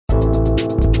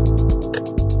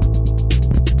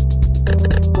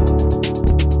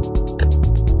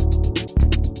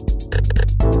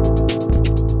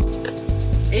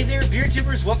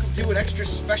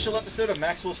special episode of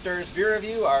Maxwell Starr's Beer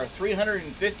Review, our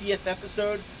 350th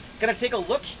episode. Gonna take a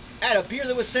look at a beer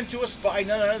that was sent to us by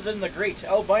none other than the great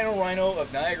Albino Rhino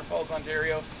of Niagara Falls,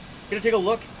 Ontario. Gonna take a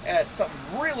look at something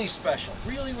really special,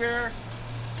 really rare.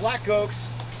 Black Oak's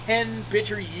 10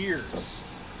 bitter years.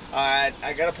 I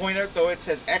gotta point out though, it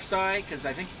says XI because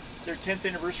I think their 10th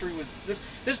anniversary was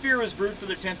this beer was brewed for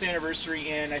their 10th anniversary,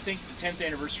 and I think the 10th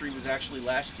anniversary was actually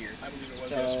last year. I believe it was.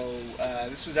 So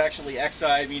this was actually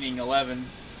XI, meaning 11.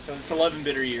 So it's 11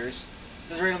 bitter years. It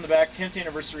says right on the back, 10th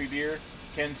anniversary beer,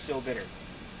 Ken still bitter.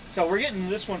 So we're getting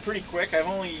this one pretty quick. I've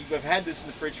had this in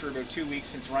the fridge for about 2 weeks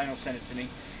since Rhino sent it to me.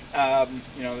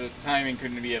 You know, the timing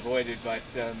couldn't be avoided, but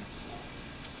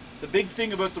the big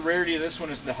thing about the rarity of this one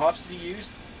is the hops that he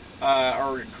used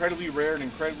are incredibly rare and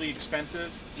incredibly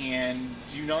expensive and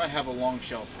do not have a long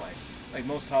shelf life. Like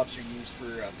most hops are used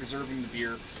for preserving the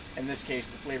beer. In this case,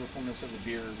 the flavorfulness of the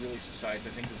beer really subsides. I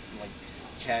think it's like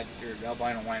Chad or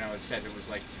Albino Rhino has said it was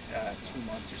like 2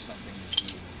 months or something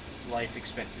is the life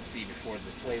expectancy before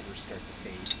the flavors start to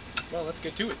fade. Well, let's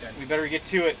get to it then. We better get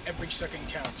to it. Every second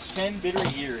counts. 10 bitter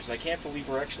years. I can't believe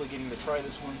we're actually getting to try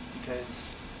this one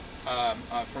because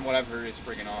from what I've heard, it's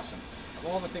friggin' awesome. Of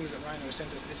all the things that Rhino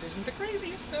sent us, this isn't the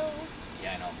craziest though.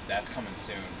 Yeah, I know. That's coming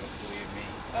soon, don't believe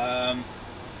me.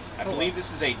 I believe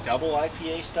this is a double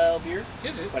IPA style beer.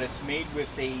 Is it? But it's made with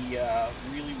a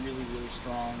really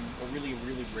strong, a really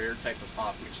rare type of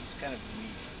hop, which is kind of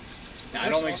unique. Now, I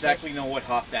don't exactly know what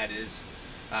hop that is.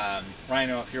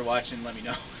 Rhino, if you're watching, let me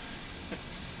know.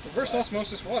 Reverse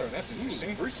osmosis water, that's interesting.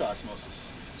 Ooh, reverse osmosis.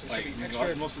 So like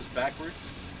extra... osmosis backwards?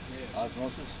 Yes.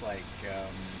 Osmosis, like, you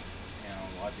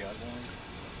know, Ozzy Osbourne?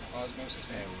 Osmosis,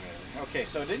 yeah, whatever. Okay,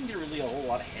 so it didn't get really a whole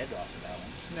lot of head off of that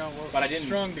one. No, well, but it's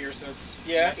strong beer, so it's...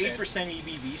 Yeah, 8%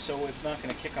 EBV, so it's not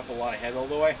going to kick up a lot of head,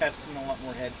 although I have seen a lot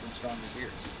more head from stronger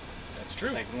beers. That's true.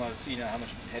 Like, we want to see how much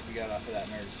head we got off of that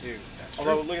Mary Sue. That's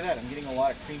although, true. Look at that, I'm getting a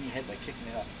lot of creamy head by kicking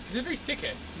it up. It's a very thick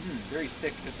head. Very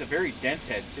thick. It's a very dense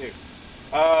head, too.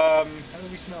 How do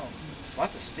we smell?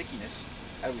 Lots of stickiness.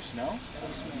 How do we smell? How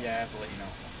do we smell? Yeah, I have to let you know.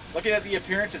 Looking at the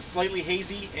appearance, it's slightly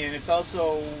hazy, and it's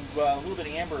also a little bit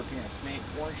of amber appearance, made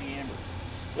orangey amber.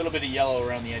 A little bit of yellow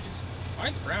around the edges.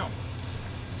 Mine's brown.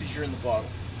 It's because you're in the bottle.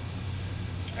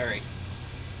 All right.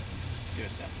 Give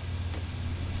us that.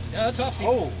 Yeah, that's hopsy.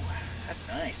 Oh, that's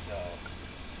nice, though.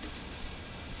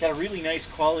 Got a really nice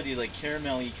quality, like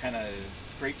caramelly kind of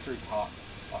grapefruit hop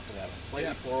off of that one.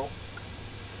 Slightly floral.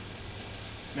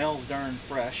 Smells darn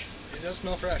fresh. It does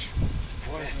smell fresh.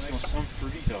 Boy, it smells some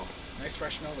fruity, though. Nice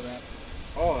fresh smell to that.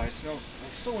 Oh, it smells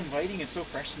so inviting and so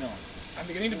fresh smelling. I'm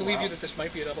beginning to believe you that this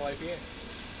might be a double IPA.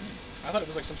 I thought it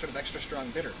was like some sort of extra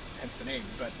strong bitter, hence the name,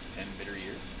 but... 10 bitter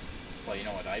years? Well, you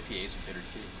know what, IPAs are bitter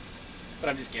too. But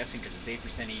I'm just guessing because it's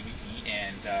 8% ABV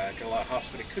and got a lot of hops,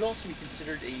 but it could also be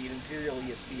considered an Imperial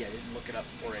ESB. I didn't look it up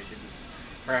before I did this.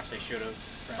 Perhaps I should have.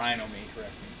 Rhino may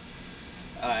correct me.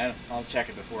 I'll check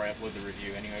it before I upload the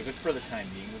review anyway, but for the time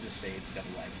being, we'll just say it's a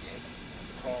double IPA.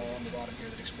 Call on the bottom here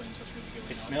that explains what's really going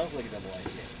on. It smells like a double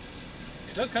IPA.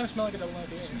 It does kind of smell like a double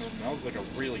IPA. It smells like a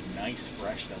really nice,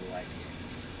 fresh double IPA.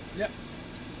 Yep.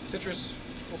 Citrus, a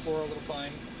little floral, a little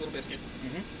pine, a little biscuit.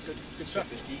 It's good. Good stuff.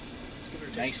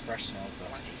 Nice, fresh smells though. I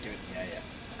want to taste it. Yeah.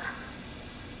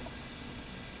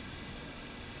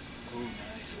 Ooh,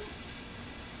 nice.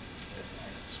 That's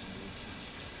nice. Smooth.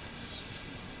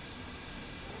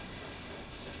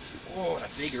 Oh,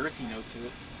 that's big earthy note to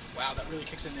it. Wow, that really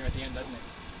kicks in there at the end, doesn't it?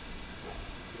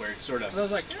 Where it's sort of... So I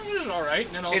was like, this is alright,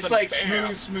 and then all of a sudden, it's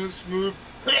like smooth.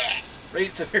 Right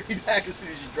at the very back, as soon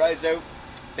as it dries out,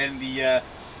 then the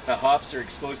hops are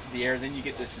exposed to the air, then you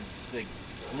get this like,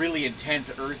 really intense,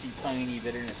 earthy, piney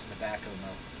bitterness in the back of the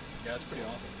mouth. Yeah, that's pretty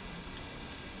awesome.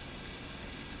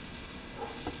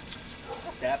 It's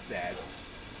not that bad.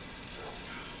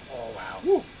 Oh, wow.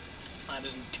 Woo. That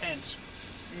is intense.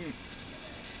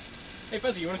 Hey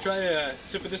Fuzzy, you want to try a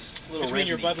sip of this between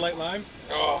your Bud Light Lime?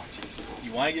 Oh, jeez.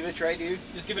 You want to give it a try, dude?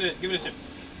 Just give it a sip.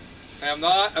 I am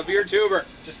not a beer tuber.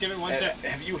 Just give it one sip.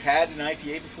 Have you had an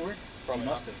IPA before? Probably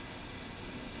must have.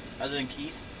 Other than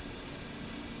Keith?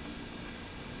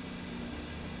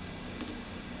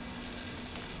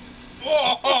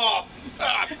 Oh!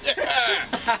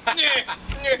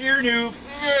 You're a noob.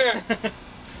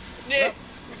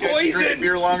 Poison! He's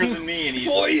beer longer than me, and he's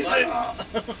poison.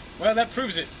 Well, that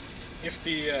proves it. If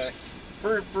the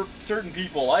for certain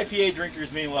people, IPA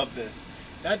drinkers may love this.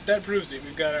 That proves it.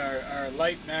 We've got our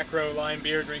light macro lime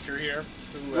beer drinker here,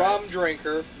 who rum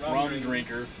drinker,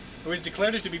 who has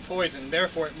declared it to be poison.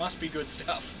 Therefore, it must be good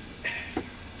stuff. You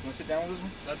want to sit down with this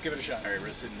one? Let's give it a shot. All right,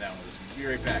 we're sitting down with this one. Be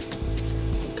right back.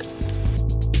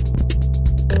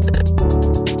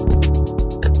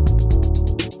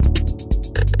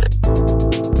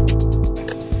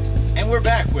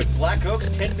 with Black Oak's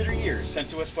 10 bitter years, sent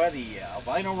to us by the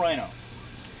Albino Rhino.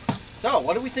 So,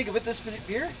 what do we think of this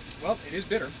beer? Well, it is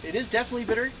bitter. It is definitely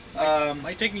bitter.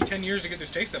 Might take me 10 years to get this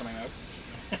taste out of my mouth.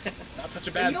 It's not such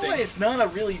a bad you know thing. what? It's not a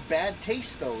really bad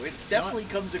taste, though. It definitely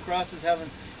comes across as having,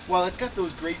 while it's got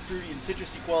those grapefruity and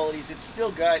citrusy qualities, it's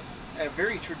still got a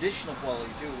very traditional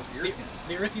quality, too, with the earthiness.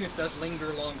 The earthiness does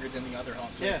linger longer than the other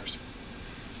hop flavors.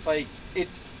 Yeah. Like,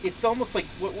 it's almost like,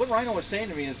 what Rhino was saying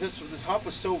to me is this hop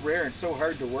was so rare and so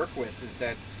hard to work with, is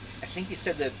that, I think he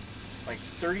said that, like,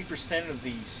 30% of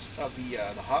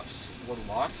the hops were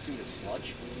lost due to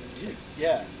sludge.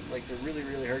 Yeah, like, they're really,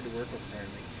 really hard to work with,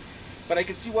 apparently. But I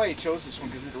can see why he chose this one,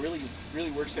 because it really,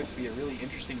 really works out to be a really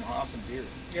interesting, awesome beer.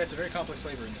 Yeah, it's a very complex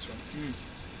flavor in this one. Mm.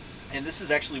 And this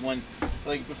is actually one,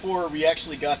 like, before we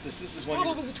actually got this is one...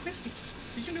 Oh, it was a twisty.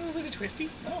 Did you know it was a twisty?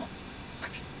 No.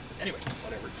 Anyway,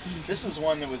 whatever. This is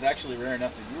one that was actually rare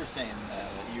enough that you were saying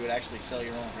that you would actually sell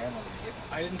your own grandmother to get.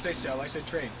 I didn't say sell, I said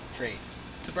trade. Trade.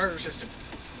 It's a barter system.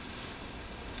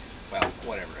 Well,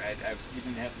 whatever. You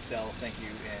didn't have to sell, thank you,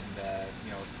 and,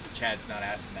 you know, Chad's not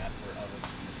asking that for of us.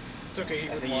 It's okay, he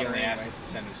I wouldn't think he want only it asked anyway. us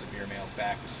to send us a beer mail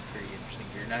back with some pretty interesting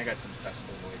beer. And I got some stuff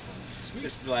stolen away from him. Sweet.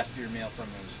 This last beer mail from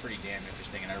him was pretty damn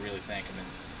interesting, and I really thank him. And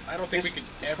I don't think we could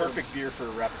ever... Perfect beer for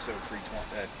episode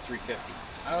 350.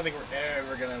 I don't think we're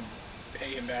ever going to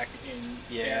pay him back in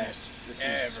fairness. This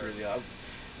is really odd.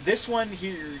 This one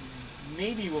here,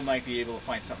 maybe we might be able to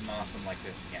find something awesome like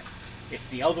this again. It's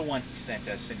the other one he sent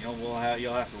us, and you'll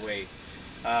have to wait.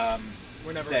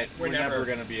 We're never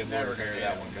going to be able to repair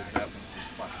that one, because that one's just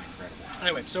fucking incredible.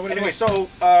 Anyway, so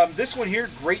this one here,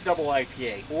 great double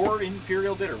IPA or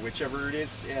Imperial Bitter, whichever it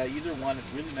is. Either one, it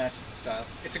really matches the style.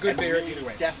 It's a good beer really, either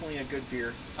way. Definitely a good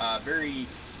beer. Very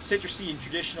citrusy and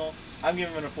traditional. I'm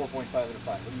giving it a 4.5 out of 5.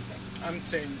 What do you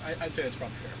think? I'd say it's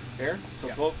probably Fair? fair. So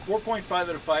yeah. 4.5 out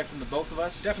of 5 from the both of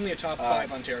us. Definitely a top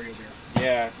 5 Ontario beer.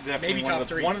 Yeah, definitely Maybe top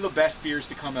 3. One of the best beers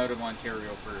to come out of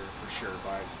Ontario for sure,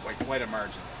 by quite a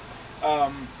margin.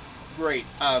 Great.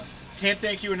 Can't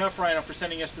thank you enough, Rhino, for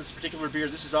sending us this particular beer.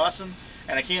 This is awesome.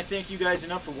 And I can't thank you guys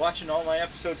enough for watching all my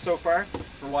episodes so far,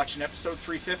 for watching episode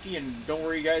 350. And don't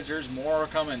worry, guys, there's more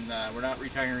coming. We're not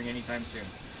retiring anytime soon.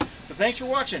 So thanks for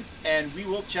watching, and we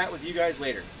will chat with you guys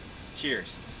later.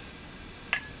 Cheers.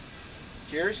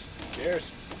 Cheers.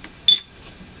 Cheers.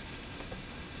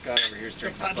 Scott over here is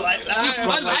drinking Bud Light Live.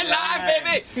 Bud Light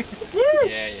Live, baby!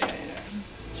 Yeah.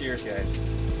 Cheers, guys.